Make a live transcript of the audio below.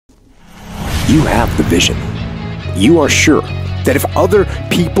you have the vision. You are sure that if other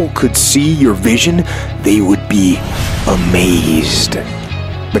people could see your vision, they would be amazed.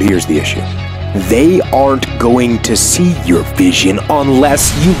 But here's the issue. They aren't going to see your vision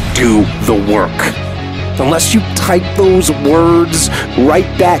unless you do the work. Unless you type those words, write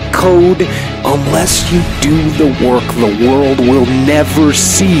that code, unless you do the work, the world will never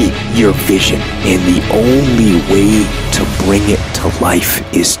see your vision. And the only way to bring it to life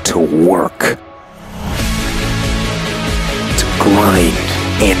is to work. To grind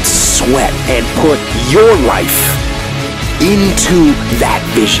and sweat and put your life into that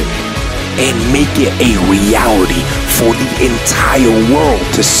vision and make it a reality for the entire world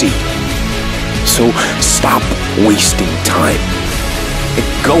to see. So stop wasting time and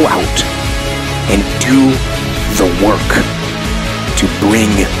go out and do the work to bring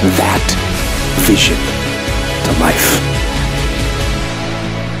that vision to life.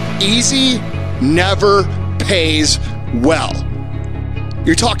 Easy never pays well.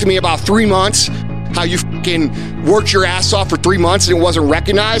 You're talking to me about 3 months, how you fucking worked your ass off for 3 months and it wasn't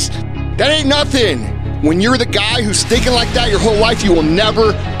recognized? That ain't nothing. When you're the guy who's thinking like that your whole life, you will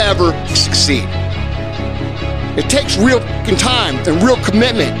never, ever succeed. It takes real fucking time and real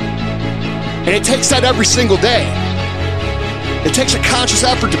commitment. And it takes that every single day. It takes a conscious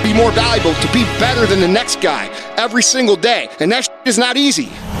effort to be more valuable, to be better than the next guy every single day. And that is not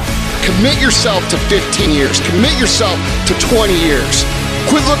easy. Commit yourself to 15 years. Commit yourself to 20 years.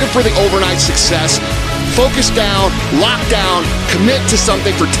 Quit looking for the overnight success. Focus down, lock down, commit to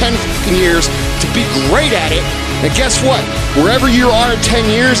something for 10 fucking years to be great at it. And guess what? Wherever you are in 10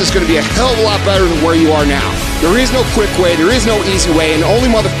 years is going to be a hell of a lot better than where you are now. There is no quick way, there is no easy way, and the only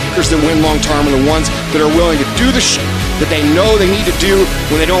motherfuckers that win long term are the ones that are willing to do the shit that they know they need to do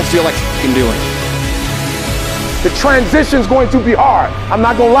when they don't feel like fucking doing it. The transition's going to be hard. I'm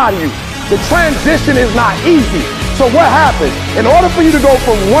not going to lie to you. The transition is not easy. So what happens? In order for you to go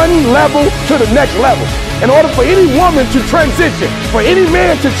from one level to the next level, in order for any woman to transition, for any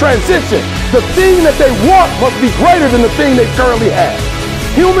man to transition, the thing that they want must be greater than the thing they currently have.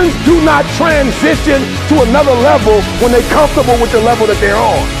 Humans do not transition to another level when they're comfortable with the level that they're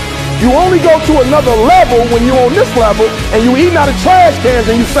on. You only go to another level when you're on this level and you eating out of trash cans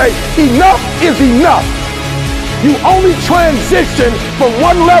and you say, enough is enough. You only transition from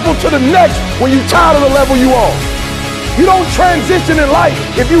one level to the next when you're tired of the level you're on. You don't transition in life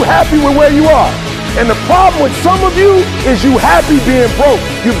if you're happy with where you are. And the problem with some of you is you happy being broke.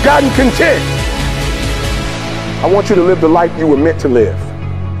 You've gotten content. I want you to live the life you were meant to live.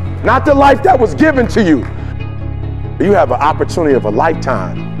 Not the life that was given to you. You have an opportunity of a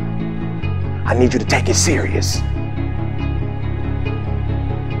lifetime. I need you to take it serious.